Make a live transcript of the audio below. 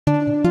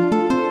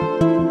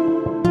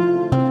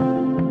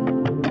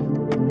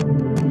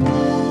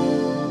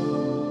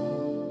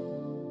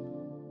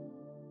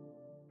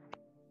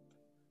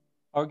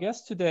Our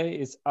guest today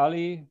is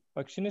Ali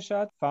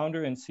Bakhshinejad,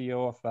 founder and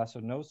CEO of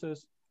Vasognosis,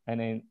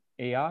 and an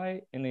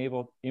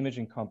AI-enabled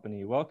imaging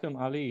company. Welcome,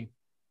 Ali.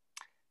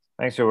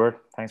 Thanks, Hubert.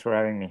 Thanks for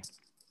having me.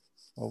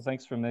 Well,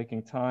 thanks for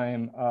making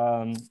time.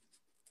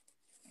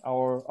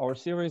 Our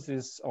series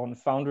is on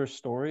founder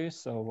stories.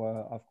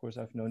 So, of course,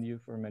 I've known you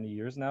for many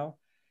years now.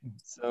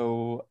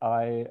 So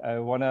I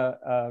want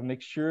to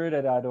make sure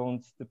that I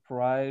don't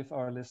deprive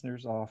our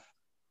listeners of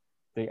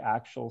the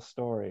actual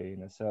story.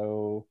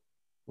 So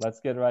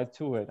let's get right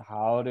to it.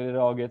 How did it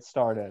all get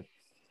started?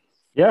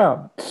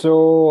 Yeah,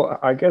 so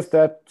I guess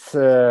that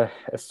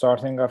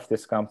starting of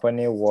this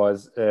company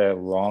was a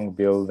long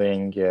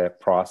building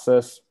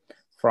process.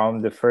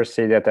 From the first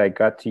day that I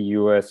got to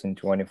US in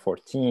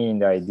 2014,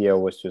 the idea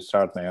was to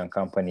start my own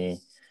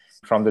company.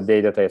 From the day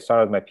that I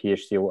started my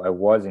PhD, I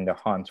was in the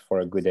hunt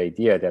for a good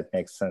idea that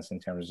makes sense in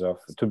terms of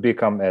to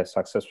become a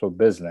successful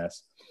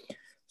business.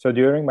 So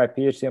during my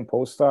PhD and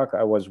postdoc,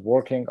 I was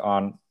working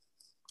on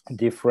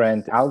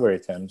different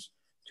algorithms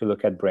to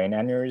look at brain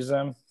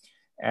aneurysm.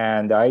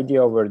 And the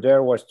idea over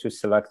there was to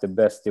select the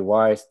best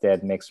device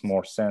that makes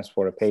more sense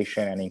for a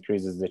patient and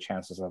increases the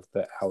chances of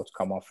the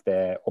outcome of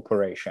the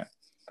operation.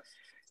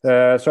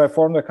 So I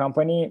formed a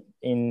company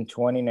in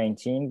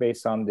 2019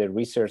 based on the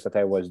research that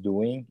I was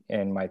doing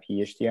in my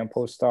PhD and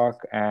postdoc.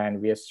 And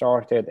we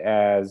started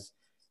as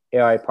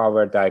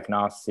AI-powered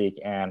diagnostic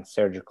and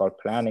surgical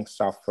planning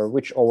software,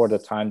 which over the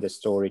time, the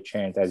story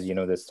changed. As you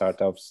know, the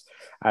startups,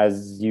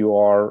 as you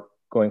are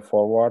going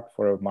forward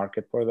for a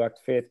market product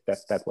fit,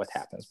 that's what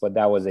happens. But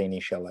that was the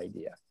initial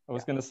idea. I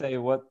was going to say,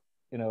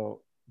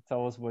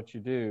 tell us what you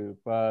do,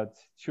 but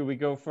should we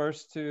go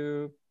first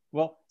to,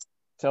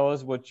 tell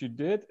us what you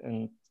did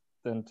and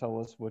then tell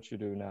us what you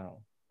do now.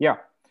 Yeah.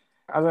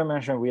 As I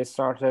mentioned, we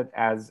started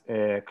as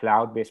a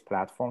cloud-based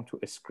platform to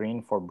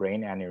screen for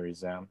brain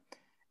aneurysm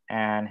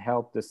and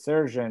help the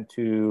surgeon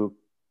to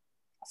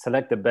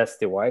select the best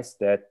device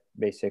that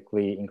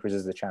basically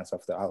increases the chance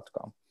of the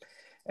outcome.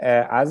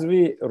 As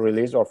we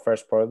released our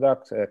first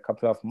product a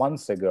couple of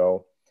months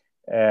ago,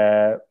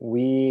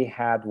 we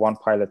had one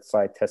pilot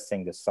site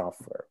testing the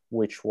software,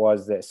 which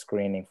was the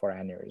screening for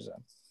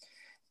aneurysm.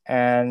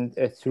 And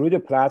through the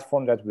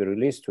platform that we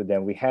released to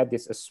them, we had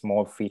this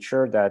small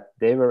feature that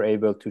they were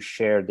able to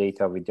share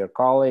data with their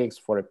colleagues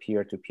for a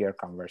peer-to-peer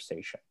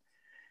conversation.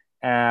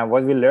 And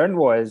what we learned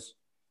was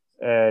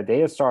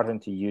they are starting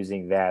to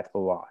using that a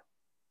lot.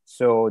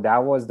 So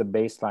that was the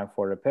baseline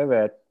for a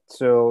pivot.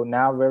 So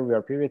now where we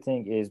are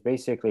pivoting is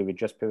basically we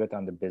just pivot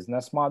on the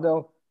business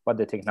model, but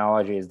the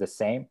technology is the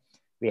same.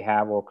 We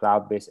have our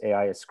cloud-based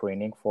AI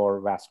screening for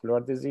vascular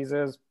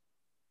diseases,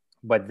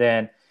 but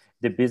then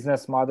the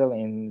business model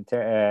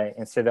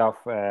instead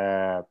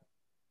of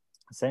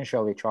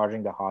essentially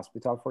charging the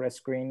hospital for a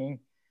screening,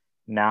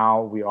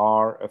 now we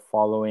are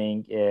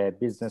following a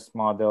business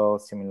model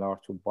similar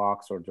to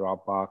Box or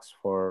Dropbox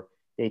for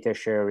data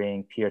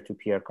sharing,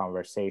 peer-to-peer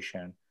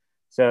conversation.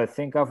 So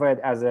think of it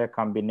as a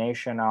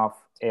combination of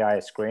AI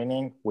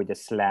screening with the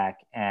Slack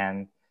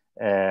and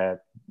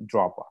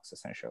Dropbox,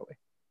 essentially.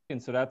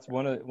 And so that's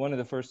one of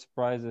the first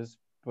surprises.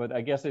 But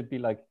I guess it'd be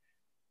like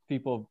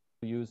people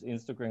use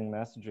Instagram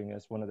messaging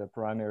as one of the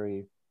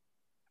primary,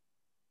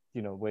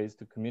 ways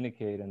to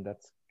communicate, and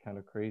that's kind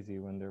of crazy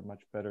when they're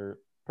much better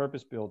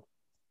purpose-built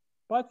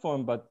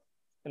platform. But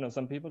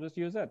some people just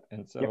use it,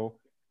 and so yep.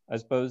 I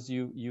suppose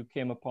you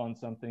came upon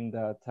something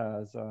that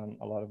has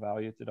a lot of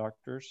value to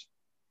doctors.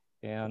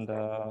 And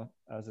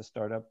as a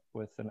startup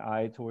with an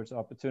eye towards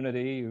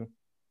opportunity,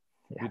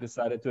 you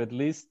decided to at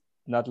least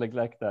not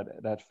neglect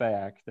that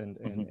fact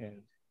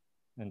and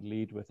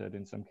lead with it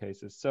in some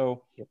cases.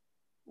 So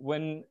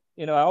when,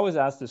 I always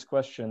ask this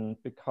question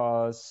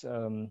because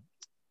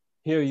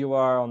here you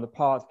are on the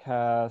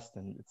podcast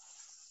and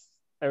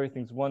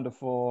everything's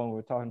wonderful and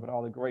we're talking about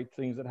all the great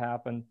things that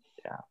happen.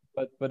 Yeah.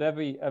 But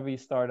every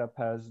startup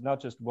has not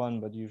just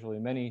one, but usually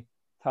many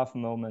tough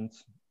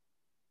moments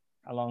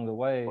along the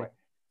way. Right.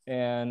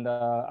 And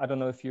I don't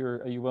know if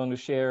are you willing to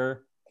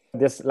share?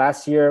 This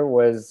last year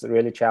was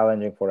really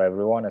challenging for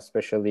everyone,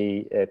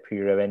 especially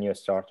pre-revenue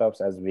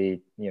startups, as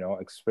we,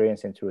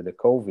 experiencing through the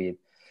COVID.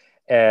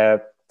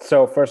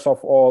 So first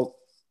of all,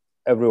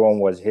 everyone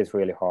was hit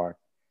really hard.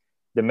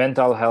 The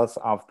mental health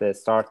of the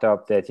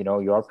startup that,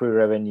 you are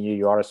pre-revenue,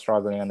 you are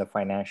struggling on the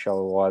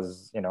financial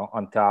was,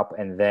 on top.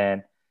 And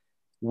then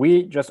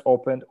we just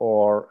opened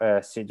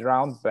our seed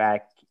round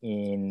back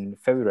in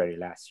February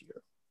last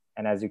year.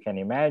 And as you can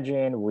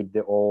imagine, with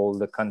all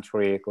the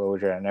country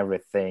closure and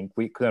everything,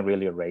 we couldn't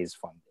really raise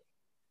funding.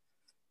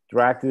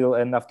 Dragged till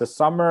end of the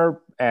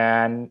summer,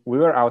 and we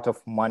were out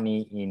of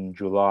money in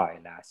July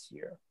last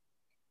year.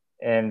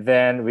 And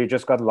then we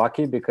just got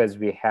lucky because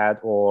we had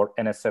our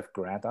NSF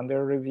grant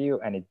under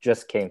review, and it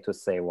just came to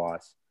save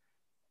us.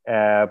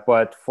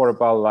 But for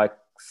about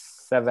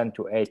 7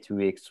 to 8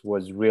 weeks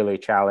was really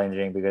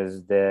challenging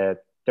because there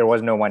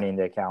was no money in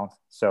the account,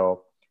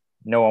 so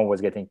no one was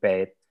getting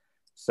paid.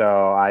 So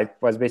I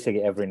was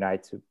basically every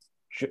night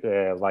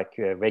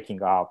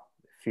waking up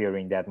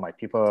fearing that my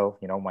people,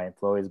 my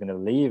employees, going to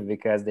leave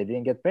because they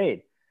didn't get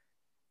paid.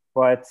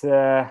 But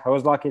I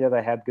was lucky that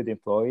I had good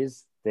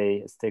employees.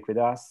 They stick with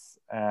us,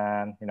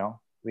 and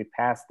we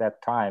passed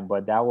that time.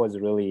 But that was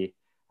really,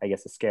 I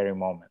guess, a scary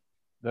moment.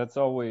 That's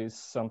always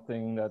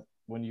something that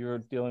when you're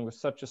dealing with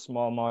such a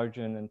small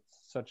margin and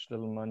such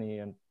little money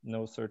and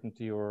no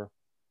certainty or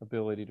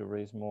ability to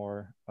raise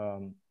more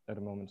at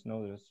a moment's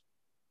notice,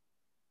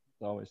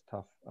 it's always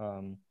tough.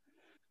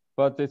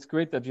 But it's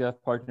great that you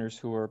have partners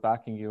who are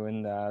backing you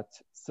in that.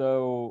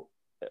 So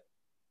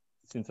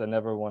since I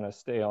never want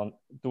to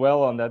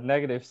dwell on that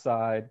negative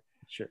side,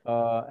 Sure.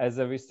 as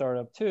every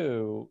startup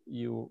too,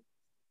 you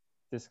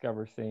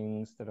discover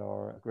things that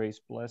are a great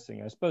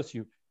blessing. I suppose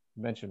you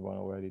mentioned one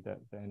already, that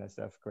the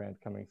NSF grant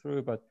coming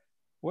through, but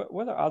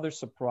what are other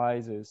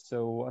surprises?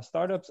 So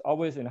startups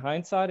always, in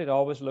hindsight, it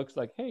always looks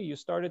like, hey, you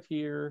started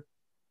here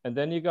and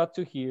then you got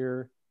to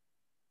here,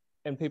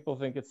 and people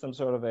think it's some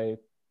sort of a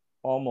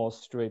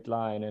almost straight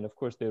line. And of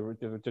course,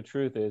 the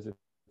truth is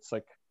it's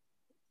like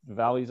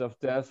valleys of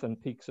death and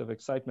peaks of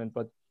excitement.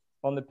 But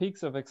on the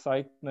peaks of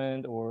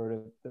excitement,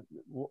 or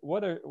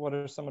what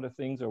are some of the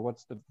things, or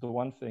what's the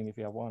one thing, if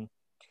you have one?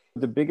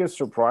 The biggest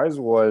surprise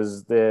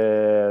was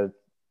the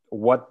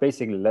what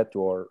basically led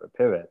to our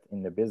pivot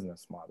in the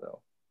business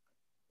model.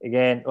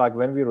 Again, like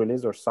when we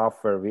released our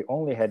software, we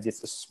only had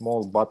this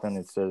small button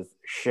that says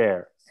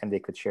share, and they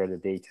could share the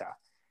data.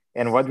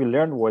 And what we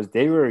learned was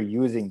they were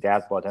using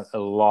that button a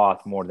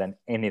lot more than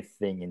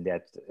anything in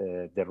that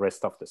the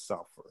rest of the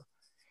software.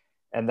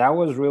 And that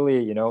was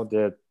really,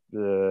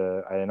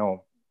 the I don't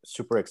know,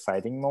 super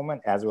exciting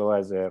moment, as well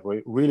as a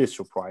really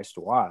surprise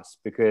to us,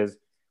 because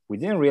we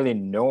didn't really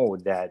know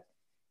that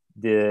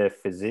the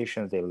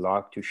physicians, they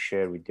like to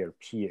share with their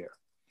peer.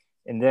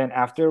 And then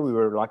after we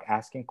were like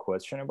asking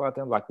question about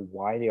them, like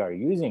why they are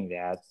using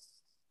that,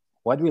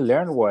 what we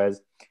learned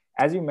was,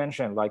 as you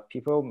mentioned, like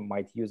people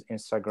might use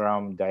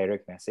Instagram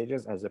direct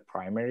messages as a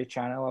primary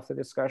channel of the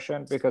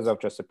discussion because of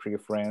just a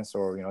preference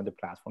or the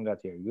platform that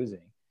you're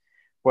using.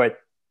 But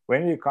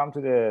when you come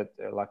to the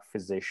like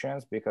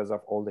physicians, because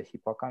of all the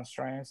HIPAA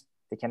constraints,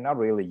 they cannot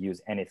really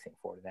use anything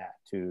for that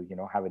to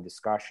have a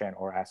discussion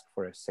or ask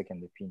for a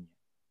second opinion.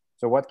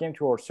 So what came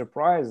to our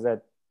surprise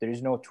that there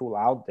is no tool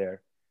out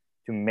there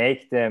to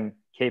make them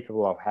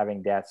capable of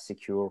having that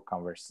secure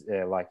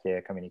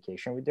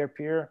communication with their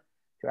peer,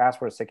 to ask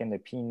for a second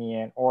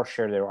opinion or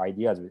share their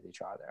ideas with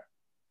each other.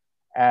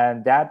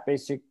 And that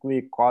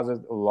basically causes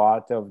a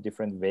lot of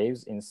different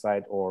waves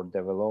inside our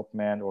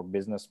development or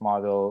business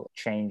model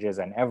changes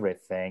and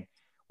everything,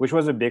 which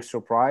was a big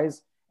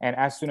surprise. And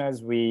as soon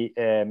as we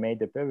made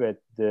the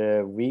pivot,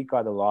 we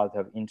got a lot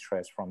of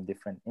interest from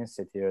different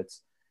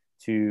institutes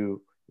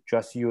to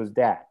just use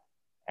that.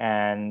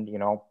 And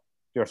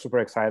we're super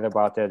excited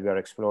about it. We're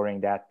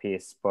exploring that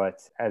piece. But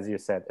as you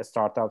said,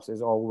 startups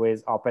is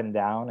always up and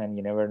down, and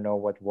you never know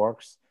what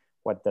works,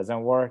 what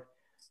doesn't work.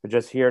 We're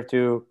just here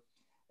to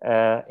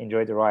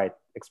enjoy the ride,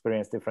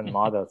 experience different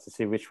models to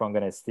see which one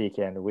going to stick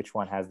and which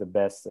one has the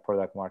best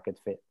product market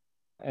fit.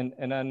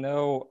 And I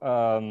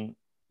know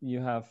you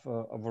have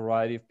a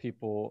variety of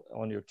people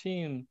on your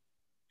team,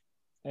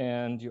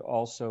 and you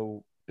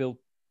also built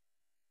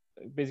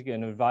basically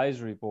an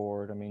advisory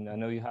board. I mean, I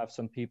know you have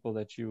some people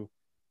that you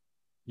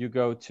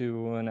go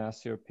to and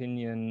ask your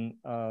opinion.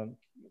 Can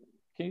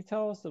you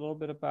tell us a little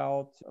bit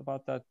about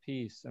that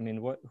piece? I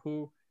mean,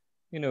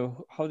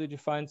 how did you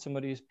find some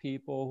of these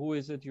people? Who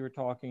is it you're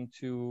talking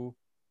to?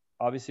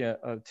 Obviously,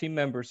 team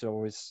members are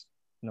always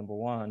number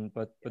one,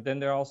 but then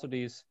there are also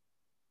these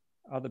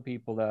other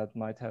people that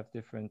might have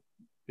different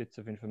bits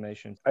of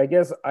information. I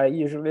guess I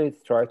usually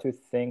try to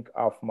think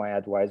of my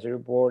advisory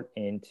board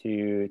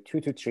into 2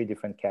 to 3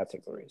 different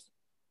categories.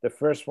 The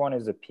first one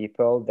is the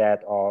people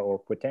that are our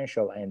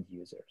potential end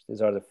users.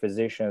 These are the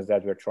physicians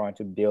that we're trying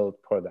to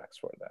build products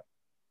for them.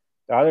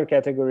 The other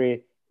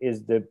category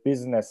is the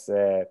business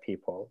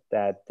people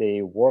that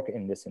they work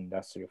in this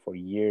industry for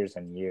years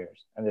and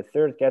years. And the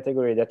third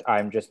category that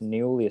I'm just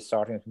newly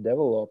starting to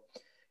develop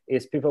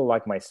is people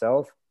like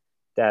myself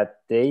that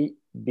they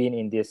been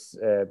in this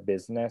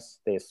business.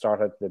 They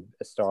started the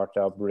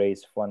startup,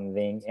 raised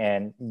funding,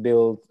 and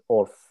built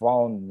or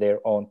found their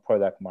own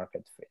product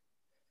market fit.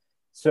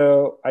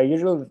 So I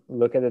usually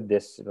look at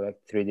this like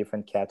 3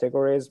 different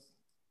categories.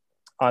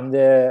 On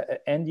the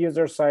end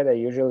user side, I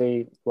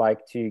usually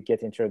like to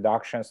get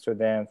introductions to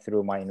them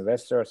through my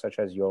investors, such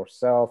as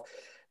yourself.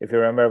 If you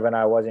remember when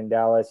I was in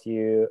Dallas,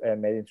 you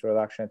made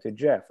introduction to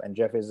Jeff, and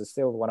Jeff is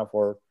still one of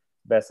our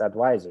best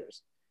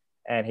advisors.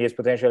 And he's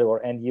potentially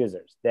our end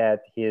users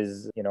that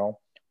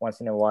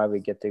once in a while we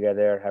get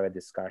together, have a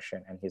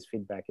discussion, and his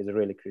feedback is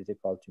really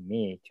critical to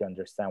me to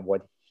understand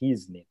what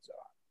his needs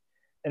are.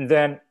 And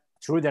then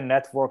through the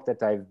network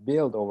that I've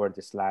built over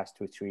this last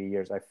 2-3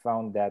 years, I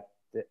found that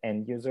the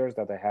end users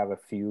that I have a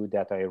few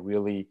that I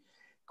really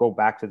go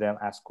back to them,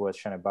 ask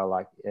question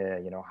about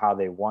how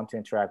they want to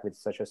interact with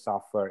such a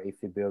software. If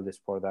we build this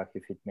product,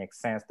 if it makes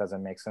sense,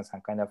 doesn't make sense,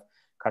 I'm kind of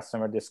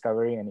customer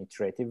discovery and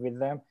iterative with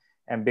them.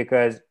 And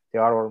because they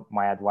are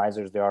my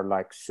advisors, they are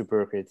like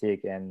super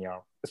critic and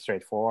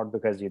straightforward,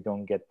 because you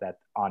don't get that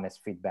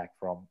honest feedback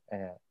from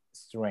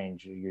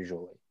strange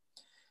usually.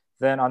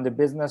 Then on the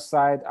business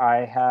side, I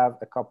have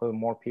a couple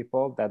more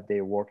people that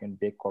they work in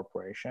big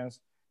corporations.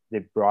 They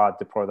brought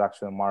the products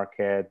to the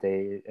market.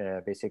 They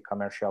basically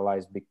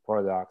commercialize big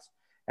products.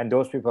 And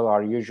those people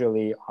are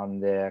usually on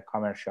the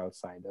commercial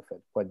side of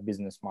it, what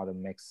business model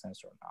makes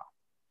sense or not.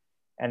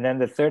 And then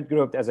the third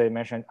group, as I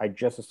mentioned, I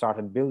just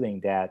started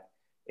building that,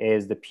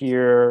 is the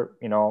peer,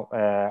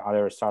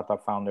 other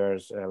startup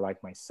founders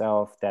like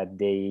myself that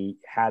they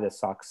had a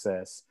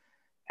success.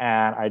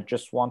 And I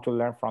just want to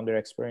learn from their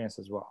experience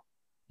as well.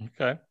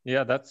 Okay.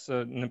 Yeah, that's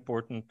an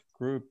important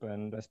group.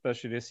 And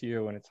especially this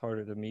year when it's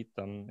harder to meet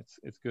them,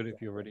 it's good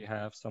if you already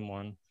have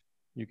someone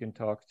you can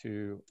talk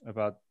to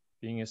about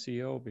being a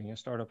CEO, being a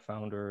startup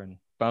founder, and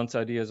bounce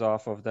ideas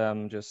off of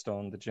them just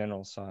on the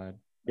general side.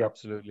 Yep.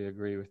 Absolutely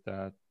agree with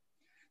that.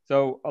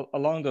 So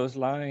along those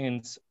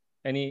lines,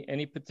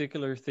 any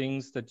particular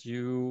things that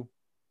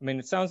I mean,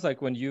 it sounds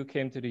like when you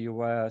came to the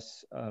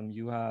US,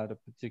 you had a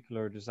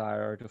particular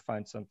desire to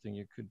find something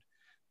you could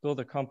build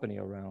a company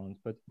around,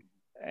 but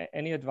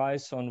any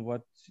advice on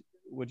what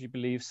would you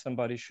believe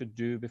somebody should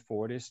do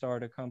before they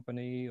start a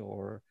company,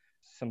 or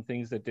some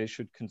things that they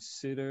should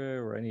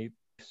consider, or any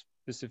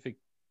specific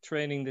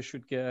training they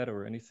should get,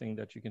 or anything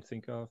that you can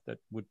think of that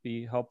would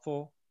be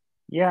helpful?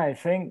 Yeah, I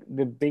think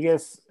the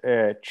biggest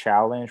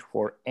challenge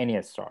for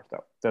any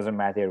startup, doesn't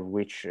matter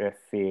which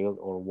field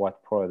or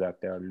what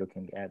product they're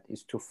looking at,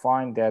 is to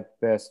find that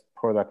best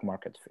product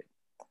market fit.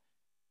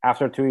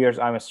 After 2 years,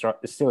 I'm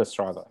still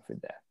struggling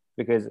with that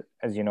because,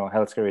 as you know,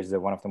 healthcare is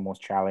one of the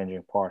most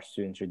challenging parts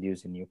to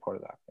introduce a new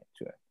product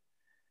into it.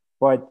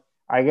 But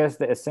I guess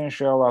the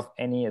essential of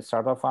any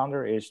startup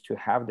founder is to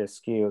have the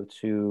skill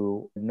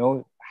to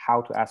know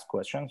how to ask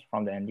questions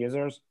from the end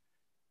users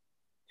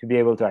to be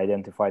able to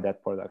identify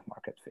that product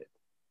market fit.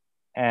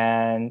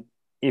 And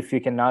if you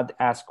cannot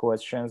ask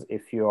questions,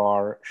 if you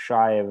are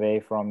shy away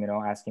from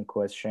asking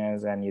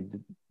questions and you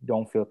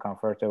don't feel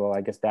comfortable,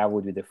 I guess that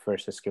would be the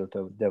first skill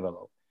to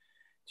develop.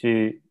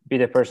 To be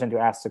the person to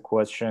ask the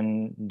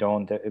question,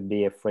 don't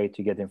be afraid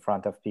to get in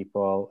front of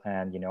people.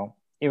 And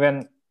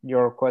even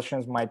your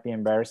questions might be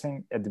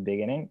embarrassing at the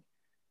beginning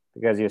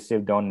because you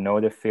still don't know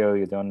the field,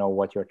 you don't know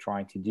what you're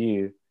trying to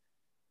do.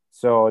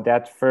 So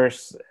that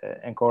first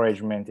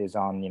encouragement is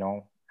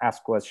on,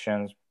 ask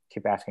questions,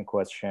 keep asking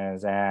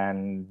questions,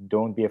 and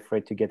don't be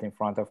afraid to get in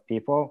front of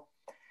people.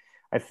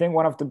 I think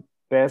one of the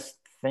best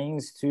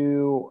things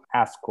to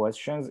ask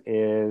questions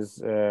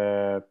is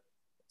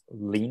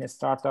lean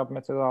startup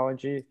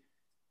methodology.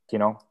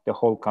 The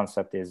whole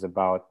concept is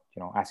about,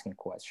 asking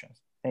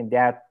questions. And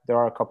that there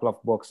are a couple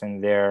of books in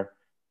there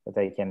that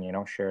I can,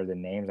 share the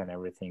names and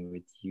everything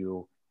with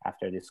you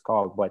after this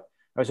call. But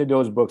also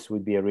those books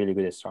would be a really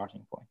good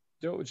starting point.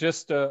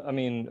 Just,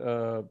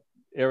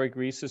 Eric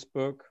Ries's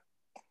book.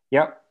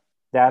 Yep,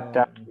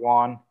 that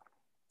one.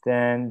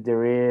 Then there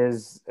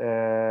was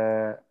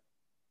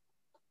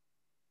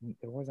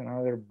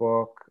another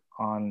book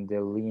on the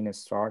lean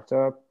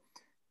startup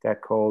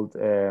that called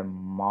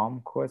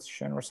Mom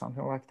Question or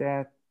something like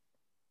that.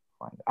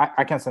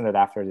 I can send it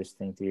after this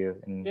thing to you.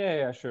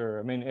 Yeah, sure.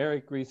 I mean,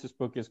 Eric Ries's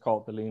book is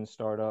called The Lean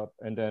Startup,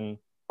 and then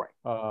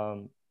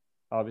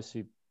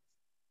obviously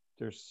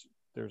there's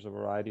a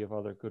variety of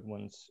other good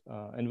ones,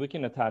 and we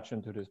can attach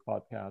them to this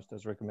podcast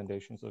as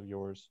recommendations of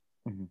yours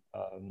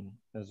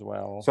as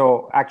well.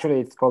 So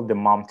actually, it's called The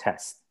Mom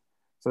Test.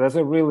 So that's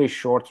a really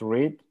short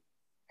read.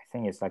 I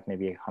think it's like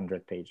maybe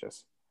 100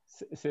 pages.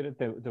 Say that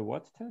the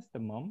what test? The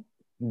mom?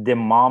 The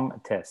Mom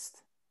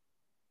Test.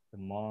 The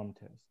Mom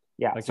Test.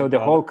 Yeah. Like so the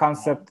whole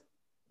concept,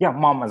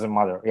 mom as a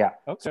mother. Yeah.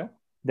 Okay. So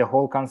the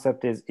whole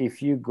concept is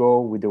if you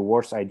go with the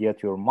worst idea to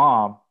your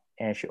mom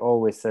and she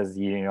always says,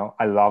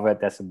 I love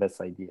it, that's the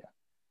best idea.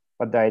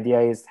 But the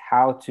idea is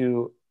how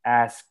to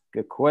ask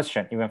a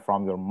question, even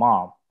from your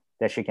mom,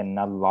 that she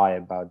cannot lie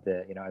about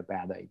a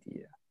bad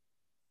idea.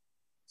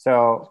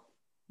 So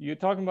you're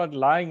talking about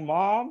lying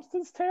moms?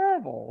 That's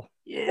terrible.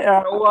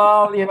 Yeah,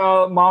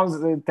 well, moms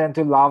tend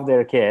to love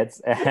their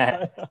kids.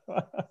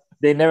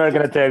 They're never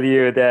going to tell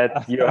you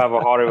that you have a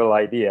horrible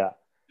idea.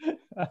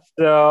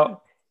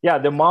 So, yeah,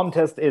 the Mom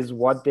Test is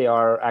what they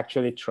are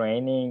actually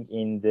training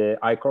in the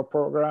ICOR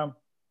program,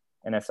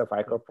 NSF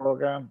ICOR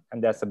program.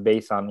 And that's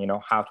based on,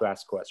 how to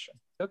ask questions.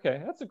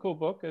 Okay, that's a cool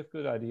book. That's a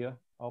good idea.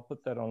 I'll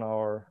put that on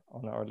our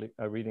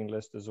reading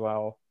list as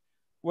well.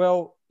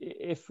 Well,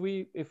 if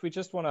we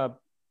just want to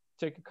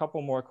take a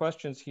couple more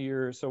questions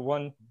here. So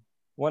one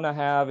I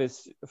have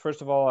is,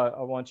 first of all,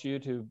 I want you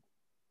to,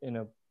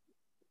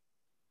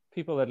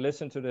 people that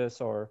listen to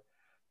this are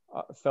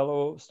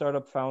fellow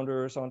startup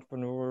founders,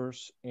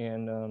 entrepreneurs,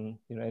 and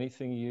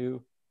anything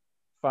you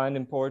find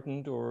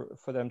important or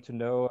for them to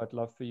know, I'd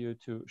love for you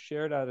to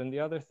share that. And the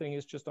other thing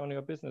is just on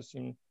your business.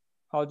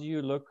 How do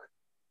you look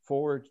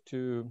forward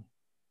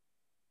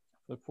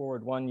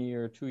 1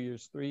 year, 2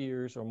 years, 3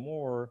 years or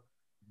more?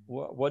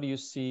 What do you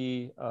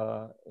see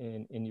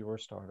in your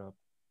startup?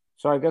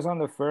 So I guess on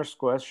the first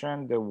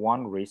question, the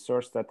one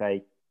resource that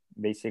I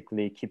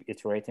basically keep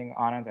iterating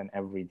on it, and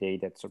every day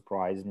that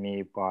surprised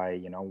me by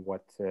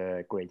what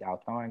great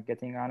outcome I'm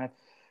getting on it,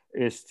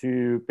 is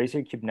to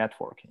basically keep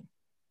networking.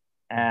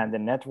 And the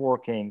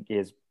networking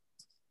is,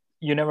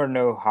 you never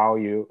know how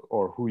you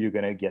or who you're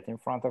going to get in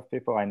front of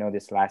people. I know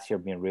this last year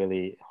been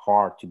really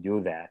hard to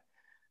do that,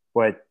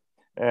 but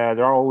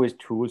there are always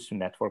tools to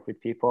network with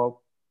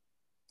people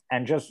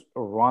and just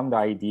run the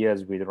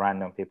ideas with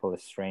random people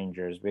as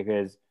strangers,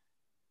 because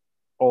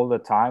all the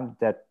time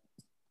that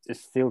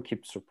still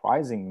keeps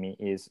surprising me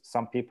is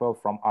some people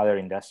from other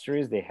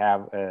industries, they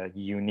have a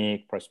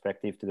unique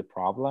perspective to the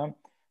problem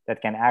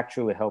that can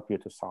actually help you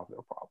to solve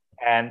the problem,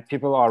 and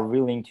people are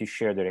willing to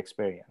share their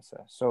experiences.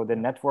 So the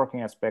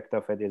networking aspect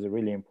of it is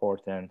really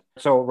important.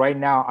 So right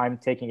now I'm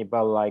taking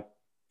about like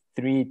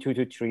 2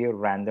 to 3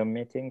 random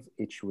meetings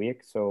each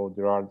week. So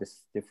there are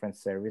these different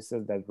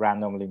services that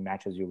randomly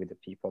matches you with the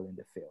people in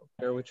the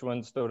field. Which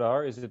ones those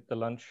are? Is it the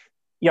lunch?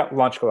 Yeah,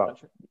 Lunch Club.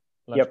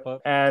 Lunch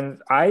Club. And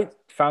I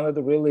found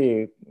it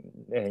really,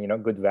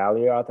 good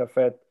value out of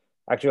it.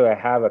 Actually, I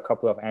have a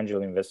couple of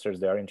angel investors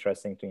that are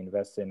interesting to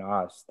invest in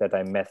us that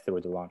I met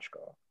through the Lunch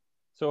Club.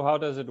 So how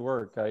does it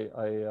work?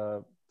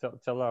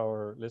 Tell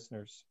our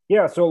listeners.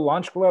 Yeah, so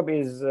Lunch Club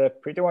is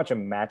pretty much a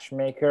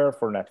matchmaker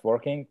for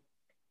networking.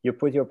 You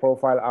put your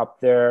profile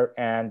up there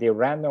and they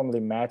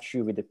randomly match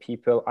you with the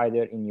people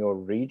either in your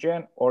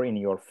region or in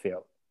your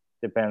field.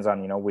 Depends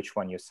on, which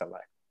one you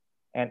select.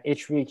 And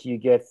each week you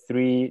get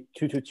 2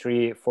 to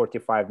 3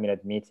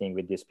 45-minute meeting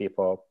with these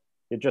people.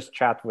 You just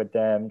chat with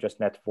them, just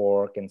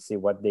network and see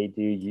what they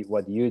do,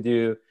 what you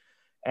do,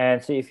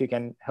 and see if you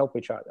can help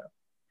each other.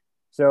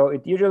 So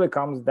it usually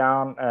comes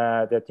down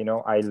that,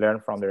 I learn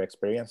from their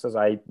experiences.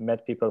 I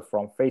met people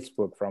from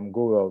Facebook, from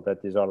Google,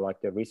 that these are like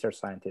the research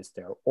scientists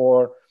there,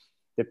 or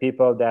the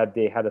people that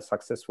they had a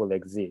successful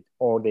exit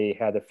or they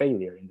had a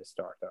failure in the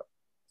startup.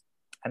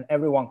 And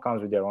everyone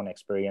comes with their own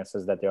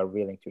experiences that they are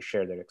willing to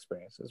share their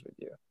experiences with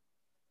you.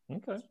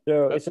 Okay.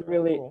 So it's a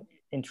really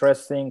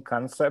interesting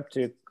concept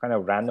to kind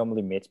of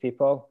randomly meet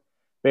people,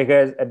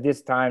 because at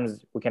these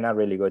times we cannot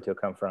really go to a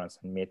conference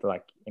and meet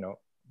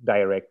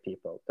direct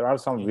people. There are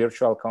some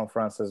virtual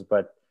conferences,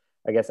 but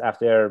I guess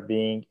after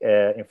being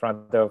in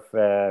front of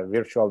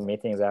virtual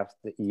meetings after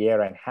a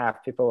year and a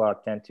half, people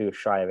tend to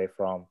shy away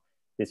from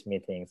these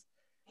meetings.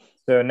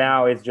 So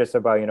now it's just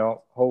about,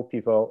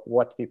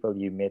 what people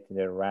you meet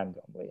there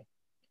randomly.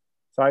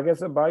 So I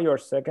guess about your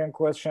second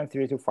question,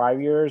 3 to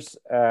 5 years,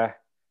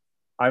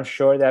 I'm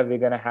sure that we're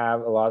going to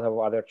have a lot of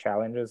other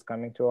challenges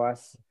coming to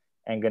us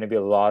and going to be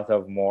a lot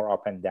of more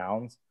up and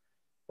downs.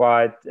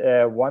 But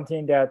one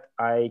thing that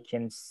I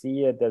can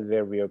see that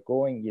where we are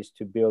going is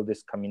to build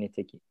this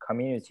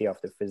community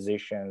of the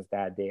physicians,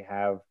 that they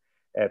have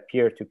a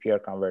peer-to-peer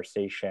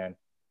conversation,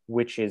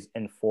 which is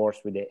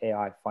enforced with the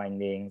AI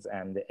findings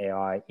and the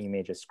AI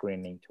image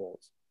screening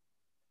tools.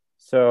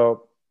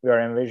 So we are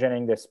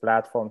envisioning this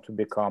platform to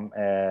become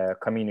a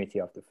community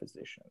of the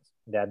physicians,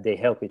 that they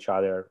help each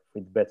other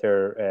with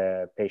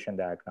better patient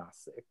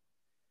diagnostic.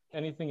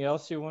 Anything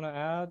else you want to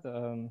add?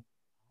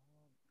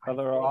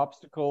 Other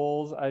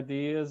obstacles,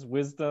 ideas,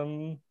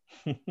 wisdom?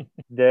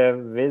 The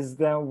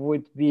wisdom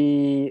would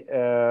be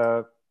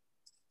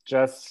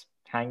just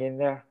hang in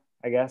there,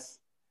 I guess.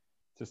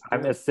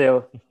 I'm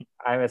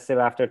still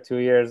after 2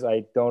 years,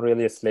 I don't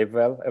really sleep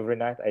well every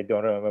night. I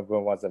don't remember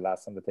when was the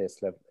last time that I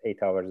slept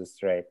 8 hours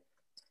straight.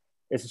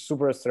 It's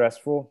super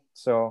stressful.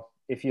 So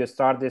if you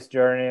start this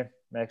journey,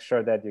 make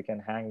sure that you can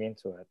hang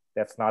into it.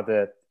 That's not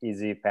an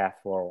easy path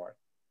forward.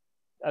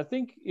 I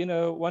think,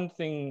 one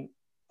thing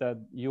that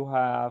you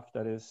have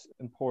that is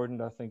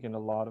important, I think, in a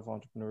lot of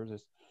entrepreneurs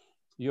is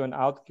you're an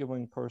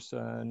outgoing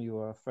person,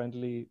 you're a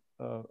friendly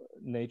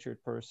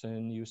natured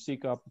person, you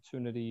seek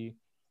opportunity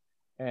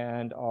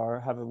and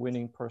have a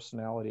winning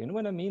personality. And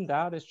when I mean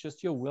that, it's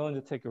just you're willing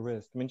to take a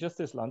risk. I mean, just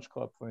this lunch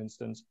club, for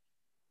instance,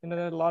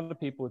 a lot of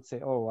people would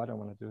say, oh, I don't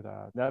want to do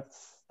that.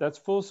 That's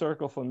full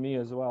circle for me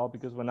as well,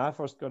 because when I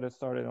first got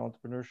started in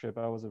entrepreneurship,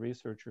 I was a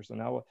researcher. So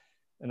now,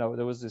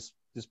 there was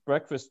this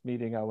breakfast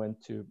meeting I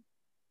went to,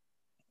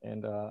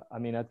 and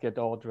I'd get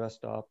all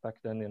dressed up back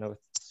then, with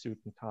suit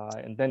and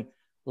tie, and then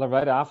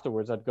right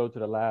afterwards I'd go to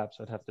the lab,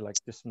 so I'd have to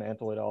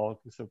dismantle it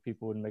all so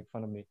people wouldn't make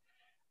fun of me.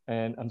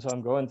 And so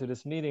I'm going to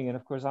this meeting, and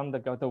of course I'm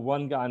the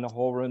one guy in the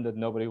whole room that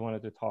nobody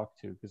wanted to talk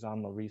to, because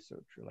I'm a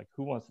researcher. Like,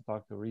 who wants to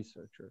talk to a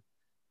researcher?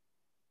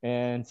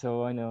 And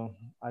so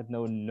I'd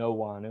know no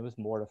one. It was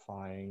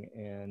mortifying.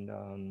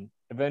 And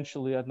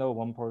eventually I'd know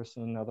one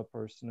person, another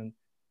person. And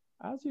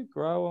as you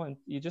grow, and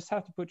you just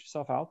have to put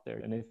yourself out there.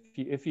 And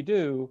if you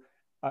do,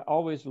 I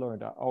always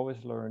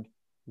learned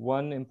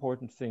one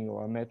important thing,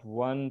 or I met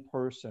one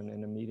person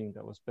in a meeting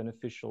that was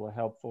beneficial or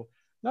helpful,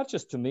 not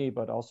just to me,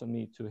 but also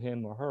me to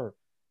him or her.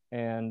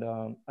 And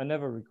I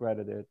never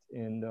regretted it.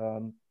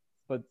 And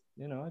but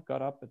I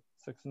got up at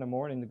 6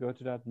 a.m. to go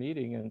to that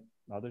meeting, and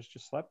others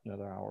just slept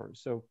another hour.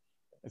 So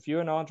if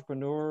you're an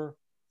entrepreneur,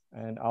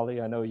 and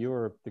Ali, I know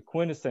you're the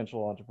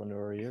quintessential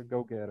entrepreneur, you're a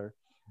go-getter,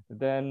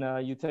 then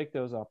you take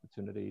those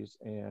opportunities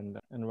and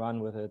run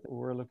with it.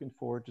 We're looking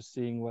forward to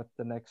seeing what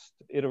the next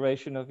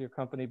iteration of your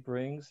company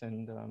brings,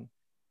 and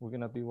we're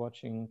going to be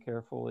watching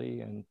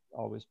carefully and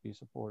always be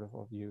supportive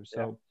of you.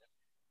 So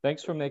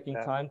thanks for making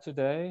time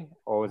today.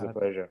 Always a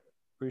pleasure.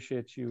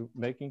 appreciate you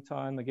making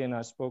time. Again,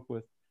 I spoke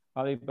with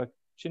Ali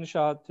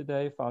Bakhshinejad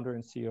today, founder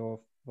and CEO of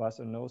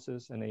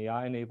Vasognosis, an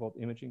AI-enabled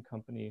imaging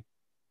company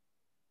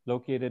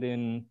located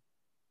in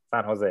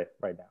San Jose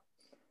right now.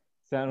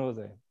 San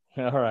Jose.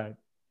 All right.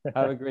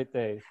 Have a great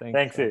day.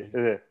 Thanks. Ali.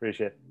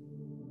 Appreciate it.